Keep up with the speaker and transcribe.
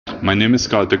My name is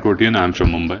Karthik and I'm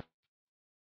from Mumbai.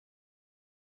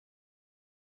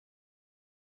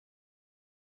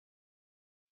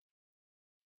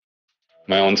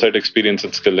 My on-site experience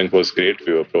at Skill-Lync was great.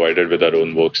 We were provided with our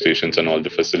own workstations and all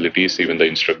the facilities. Even the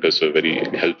instructors were very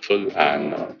helpful,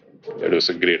 and it was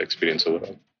a great experience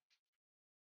overall.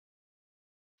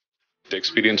 The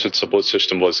experience with support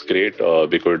system was great.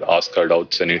 We could ask our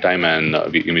doubts anytime, and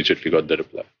we immediately got the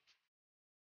reply.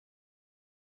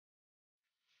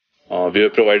 We were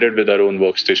provided with our own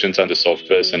workstations and the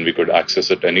softwares, and we could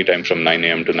access it anytime from 9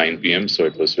 a.m. to 9 p.m., so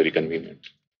it was very convenient.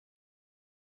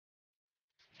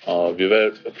 We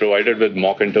were provided with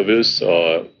mock interviews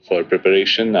for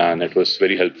preparation, and it was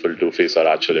very helpful to face our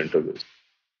actual interviews.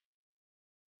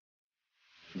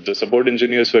 The support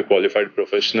engineers were qualified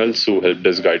professionals who helped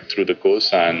us guide through the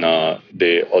course, and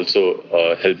they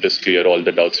also helped us clear all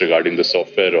the doubts regarding the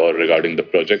software or regarding the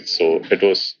project. So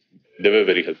they were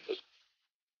very helpful.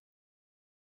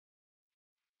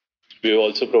 We were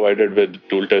also provided with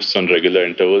tool tests on regular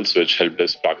intervals, which helped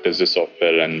us practice the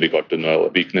software, and we got to know our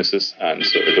weaknesses, and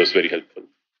so it was very helpful.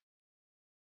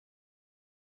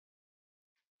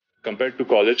 Compared to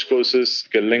college courses,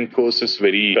 Skill-Lync course is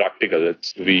very practical.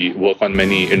 We work on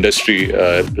many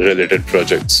industry-related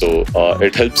projects, so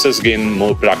it helps us gain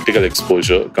more practical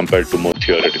exposure compared to more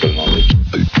theoretical knowledge.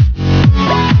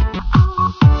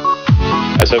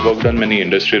 As I worked on many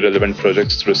industry-relevant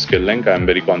projects through Skill-Lync, I'm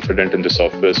very confident in the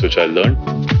softwares which I learned.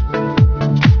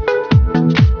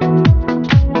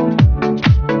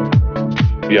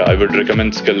 Yeah, I would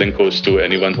recommend Skill-Lync course to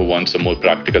anyone who wants a more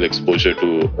practical exposure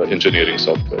to engineering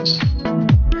softwares.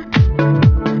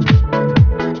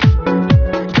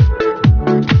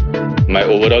 My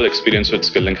overall experience with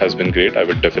Skill-Lync has been great. I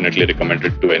would definitely recommend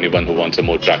it to anyone who wants a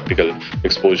more practical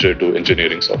exposure to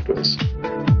engineering softwares.